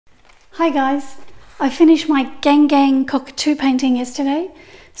Hi guys, I finished my Gang Gang Cockatoo painting yesterday,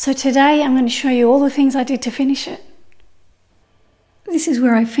 so today I'm going to show you all the things I did to finish it. This is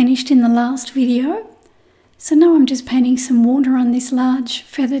where I finished in the last video. So now I'm just painting some water on this large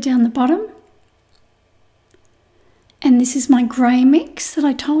feather down the bottom. And this is my grey mix that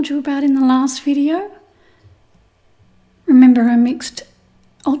I told you about in the last video. Remember, I mixed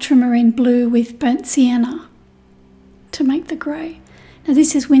Ultramarine Blue with burnt Sienna to make the grey. Now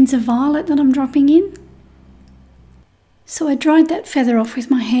this is Winsor Violet that I'm dropping in. So I dried that feather off with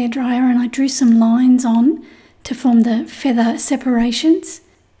my hairdryer and I drew some lines on to form the feather separations.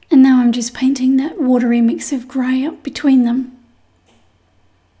 And now I'm just painting that watery mix of grey up between them.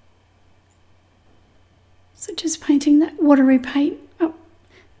 So just painting that watery paint up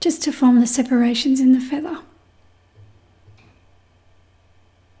just to form the separations in the feather.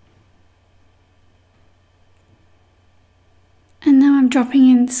 And now I'm dropping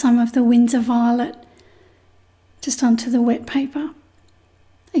in some of the Winsor Violet just onto the wet paper.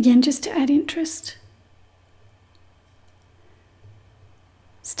 Again, just to add interest.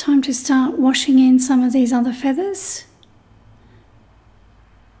 It's time to start washing in some of these other feathers.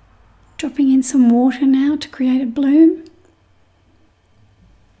 Dropping in some water now to create a bloom.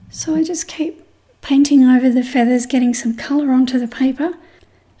 So I just keep painting over the feathers, getting some colour onto the paper.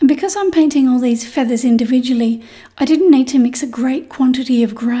 And because I'm painting all these feathers individually, I didn't need to mix a great quantity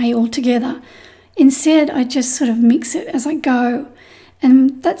of grey altogether. Instead, I just sort of mix it as I go.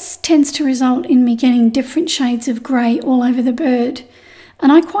 And that tends to result in me getting different shades of grey all over the bird.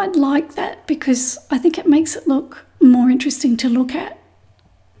 And I quite like that because I think it makes it look more interesting to look at.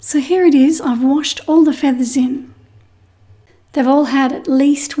 So here it is, I've washed all the feathers in. They've all had at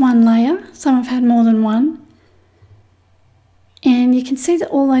least one layer, some have had more than one. And you can see that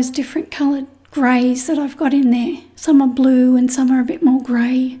all those different coloured greys that I've got in there. Some are blue and some are a bit more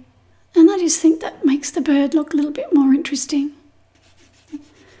grey. And I just think that makes the bird look a little bit more interesting.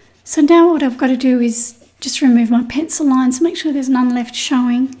 So now what I've got to do is just remove my pencil lines, make sure there's none left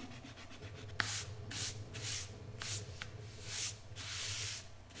showing.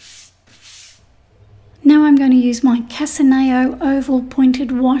 Now I'm going to use my Casaneo Oval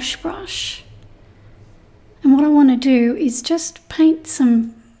Pointed wash brush. And what I want to do is just paint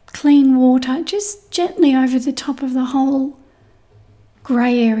some clean water just gently over the top of the whole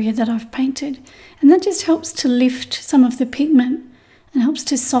grey area that I've painted. And that just helps to lift some of the pigment and helps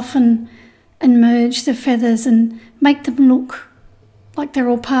to soften and merge the feathers and make them look like they're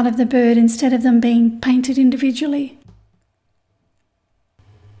all part of the bird instead of them being painted individually.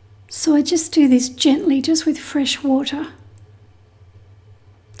 So I just do this gently, just with fresh water,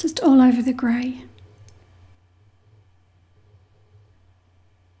 just all over the grey.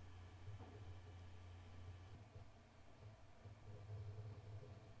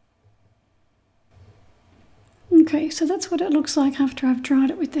 Okay, so that's what it looks like after I've dried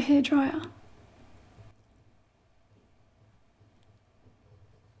it with the hairdryer.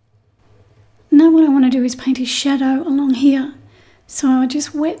 Now what I want to do is paint a shadow along here. So I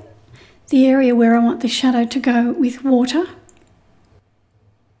just wet the area where I want the shadow to go with water.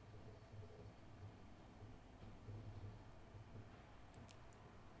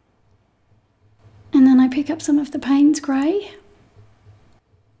 And then I pick up some of the Paynes Grey.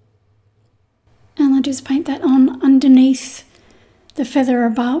 And I just paint that on underneath the feather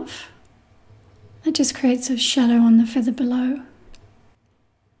above. That just creates a shadow on the feather below.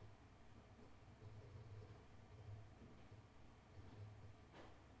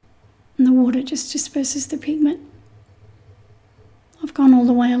 And the water just disperses the pigment. I've gone all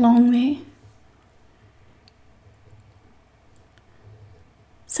the way along there.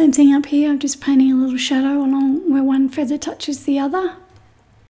 Same thing up here, I'm just painting a little shadow along where one feather touches the other.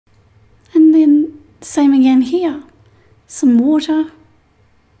 And then same again here, some water.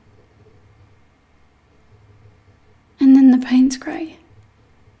 And then the Paynes Grey.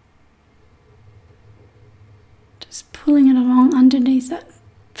 Just pulling it along underneath that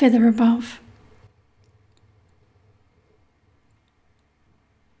feather above.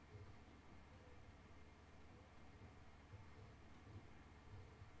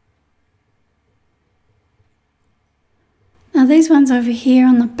 Now these ones over here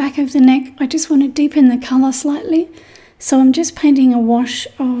on the back of the neck, I just want to deepen the colour slightly. So I'm just painting a wash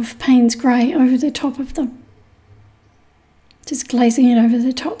of Paynes Grey over the top of them. Just glazing it over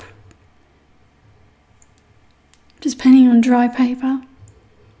the top. Just painting on dry paper,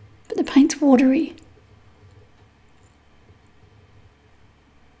 but the paint's watery.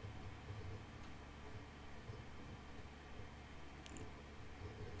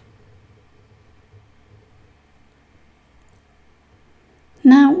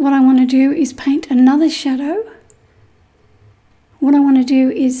 Now what I want to do is paint another shadow. What I want to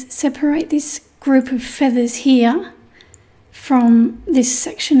do is separate this group of feathers here from this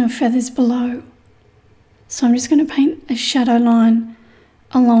section of feathers below. So I'm just going to paint a shadow line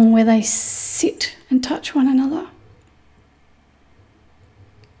along where they sit and touch one another.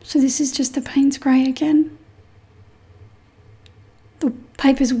 So this is just the Paynes Grey again. The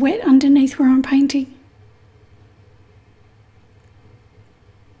paper's wet underneath where I'm painting.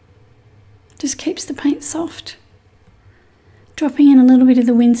 Just keeps the paint soft. Dropping in a little bit of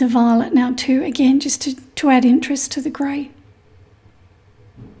the Winsor Violet now too, again just to add interest to the grey.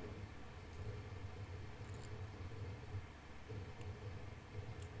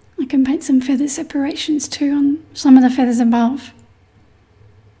 I can paint some feather separations too on some of the feathers above.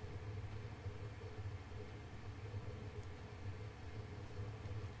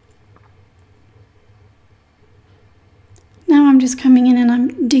 Now I'm just coming in and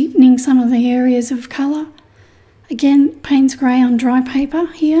I'm deepening some of the areas of colour. Again, Paynes Grey on dry paper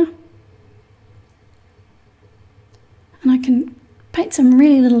here. And I can paint some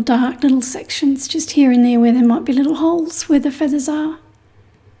really little dark little sections just here and there where there might be little holes where the feathers are.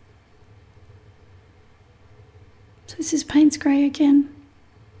 So this is Paynes Grey again.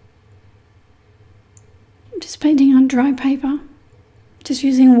 I'm just painting on dry paper, just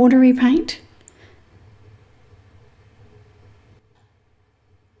using watery paint.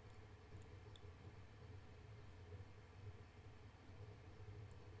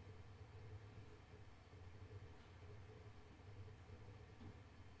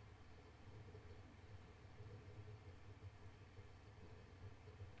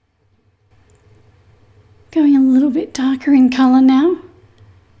 Going a little bit darker in colour now,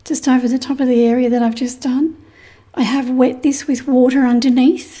 just over the top of the area that I've just done. I have wet this with water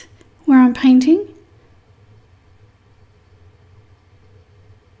underneath where I'm painting.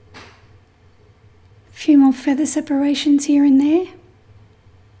 A few more feather separations here and there.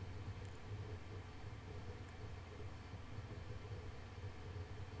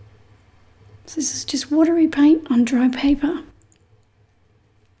 So this is just watery paint on dry paper.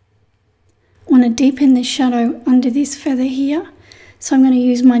 I want to deepen the shadow under this feather here, so I'm going to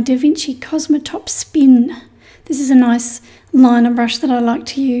use my Vinci Cosmotop Spin. This is a nice liner brush that I like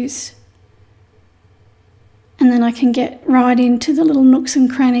to use. And then I can get right into the little nooks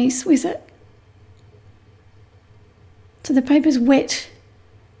and crannies with it. So the paper's wet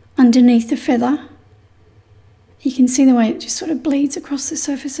underneath the feather. You can see the way it just sort of bleeds across the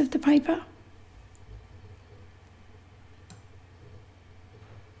surface of the paper.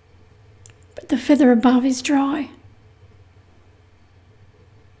 The feather above is dry.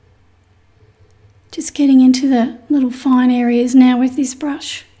 Just getting into the little fine areas now with this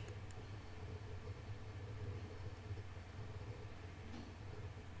brush.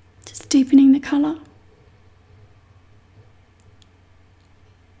 Just deepening the colour.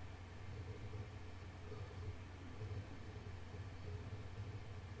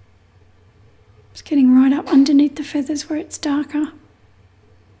 Just getting right up underneath the feathers where it's darker.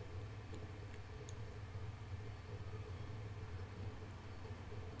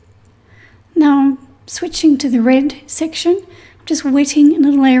 Now I'm switching to the red section. I'm just wetting a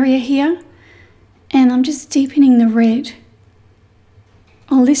little area here and I'm just deepening the red.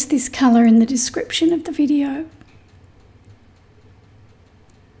 I'll list this colour in the description of the video.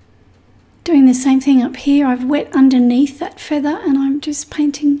 Doing the same thing up here, I've wet underneath that feather and I'm just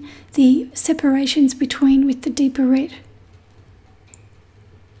painting the separations between with the deeper red.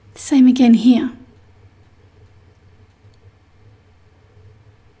 Same again here.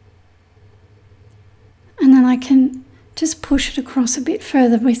 And then I can just push it across a bit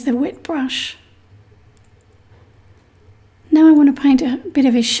further with the wet brush. Now I want to paint a bit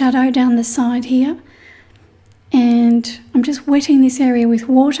of a shadow down the side here. And I'm just wetting this area with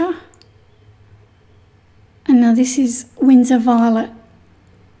water. And now this is Winsor Violet.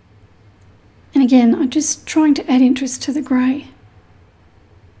 And again, I'm just trying to add interest to the grey.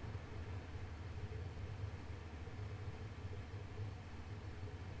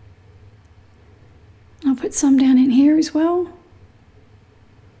 I'll put some down in here as well.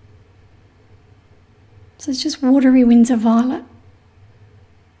 So it's just watery Winsor Violet.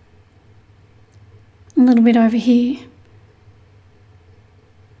 A little bit over here.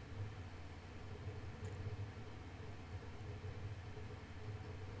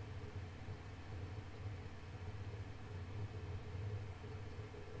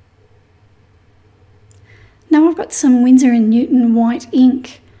 Now I've got some Winsor and Newton white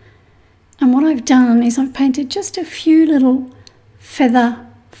ink. And what I've done is I've painted just a few little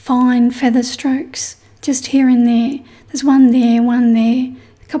fine feather strokes just here and there. There's one there,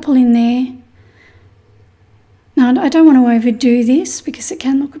 couple in there. Now I don't want to overdo this because it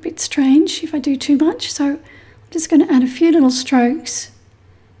can look a bit strange if I do too much, so I'm just going to add a few little strokes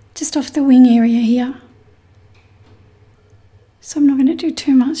just off the wing area here. So I'm not going to do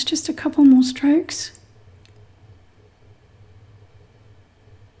too much, just a couple more strokes.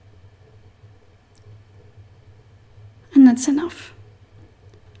 And that's enough.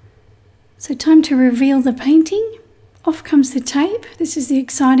 So time to reveal the painting. Off comes the tape. This is the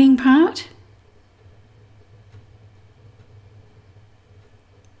exciting part.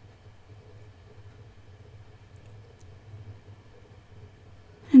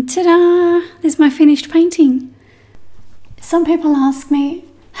 And ta-da! There's my finished painting. Some people ask me,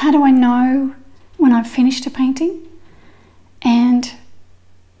 how do I know when I've finished a painting? And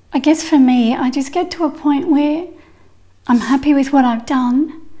I guess for me, I just get to a point where I'm happy with what I've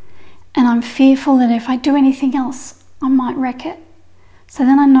done, and I'm fearful that if I do anything else, I might wreck it. So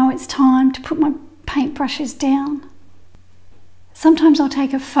then I know it's time to put my paintbrushes down. Sometimes I'll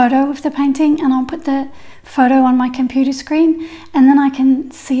take a photo of the painting and I'll put the photo on my computer screen, and then I can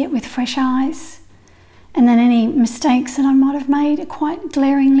see it with fresh eyes. And then any mistakes that I might have made are quite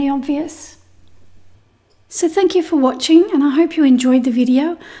glaringly obvious. So thank you for watching, and I hope you enjoyed the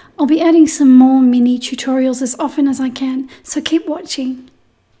video. I'll be adding some more mini tutorials as often as I can, so keep watching.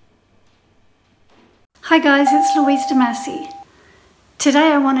 Hi guys, it's Louise De Masi.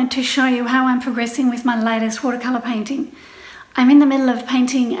 Today I wanted to show you how I'm progressing with my latest watercolour painting. I'm in the middle of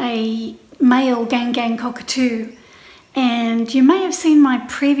painting a male Gang Gang Cockatoo, and you may have seen my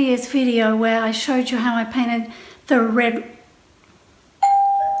previous video where I showed you how I painted the red.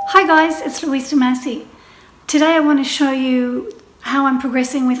 Hi guys, it's Louise De Masi. Today I want to show you how I'm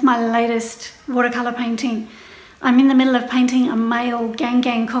progressing with my latest watercolour painting. I'm in the middle of painting a male Gang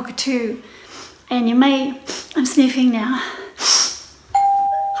Gang Cockatoo, and I'm sniffing now.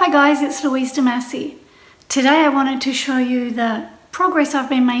 Hi guys, it's Louise De Masi. Today I wanted to show you the progress I've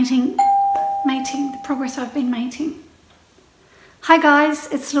been making. Hi guys,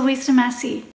 it's Louise De Masi.